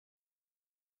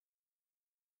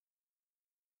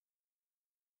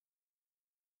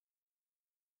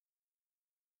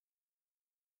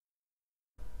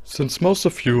Since most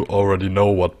of you already know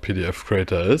what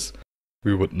PDFCreator is,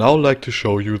 we would now like to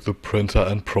show you the printer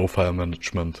and profile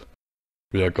management.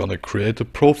 We are gonna create a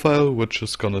profile which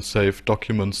is gonna save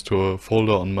documents to a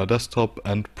folder on my desktop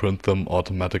and print them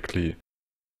automatically.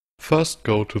 First,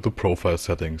 go to the profile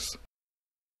settings.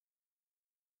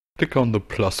 Click on the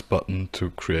plus button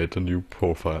to create a new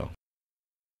profile.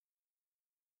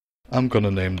 I'm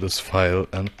gonna name this file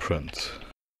and print.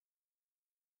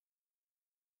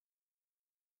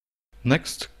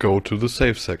 Next, go to the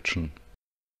Save section.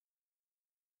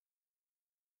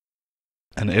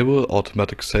 Enable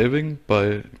automatic saving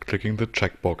by clicking the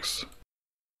checkbox.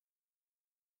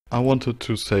 I wanted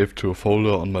to save to a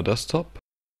folder on my desktop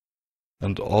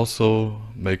and also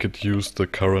make it use the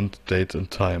current date and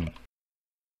time.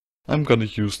 I'm gonna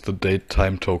use the date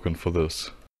time token for this.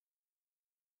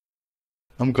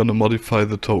 I'm gonna modify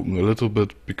the token a little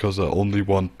bit because I only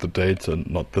want the date and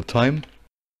not the time.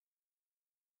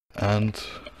 And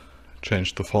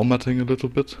change the formatting a little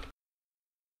bit.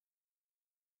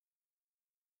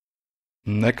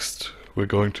 Next, we're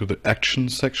going to the Action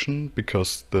section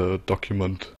because the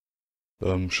document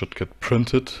should get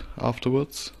printed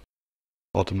afterwards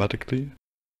automatically.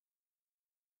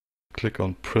 Click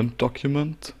on Print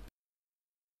Document.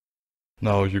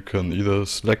 Now you can either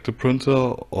select the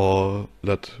printer or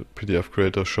let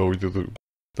PDFCreator show you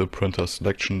the printer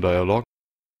selection dialog,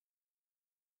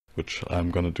 which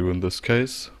I'm gonna do in this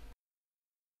case.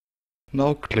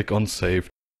 Now click on Save.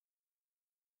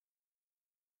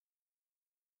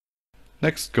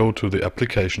 Next, go to the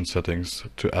Application settings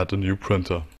to add a new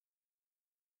printer.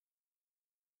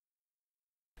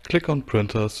 Click on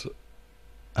Printers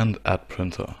and Add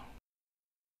Printer.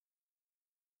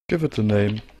 Give it a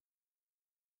name.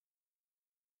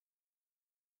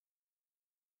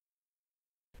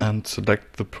 And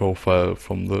select the profile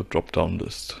from the drop-down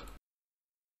list.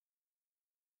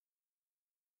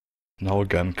 Now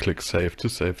again click Save to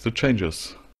save the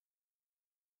changes.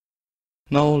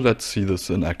 Now let's see this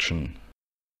in action.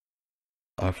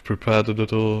 I've prepared a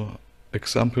little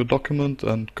example document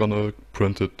and gonna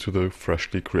print it to the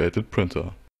freshly created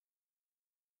printer.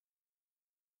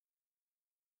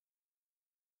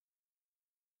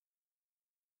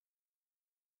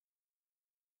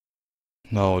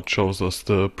 Now it shows us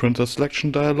the printer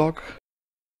selection dialog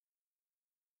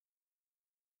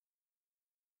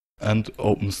and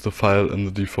opens the file in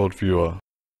the default viewer.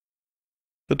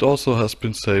 It also has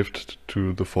been saved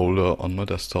to the folder on my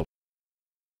desktop.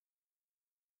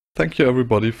 Thank you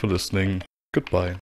everybody for listening. Goodbye.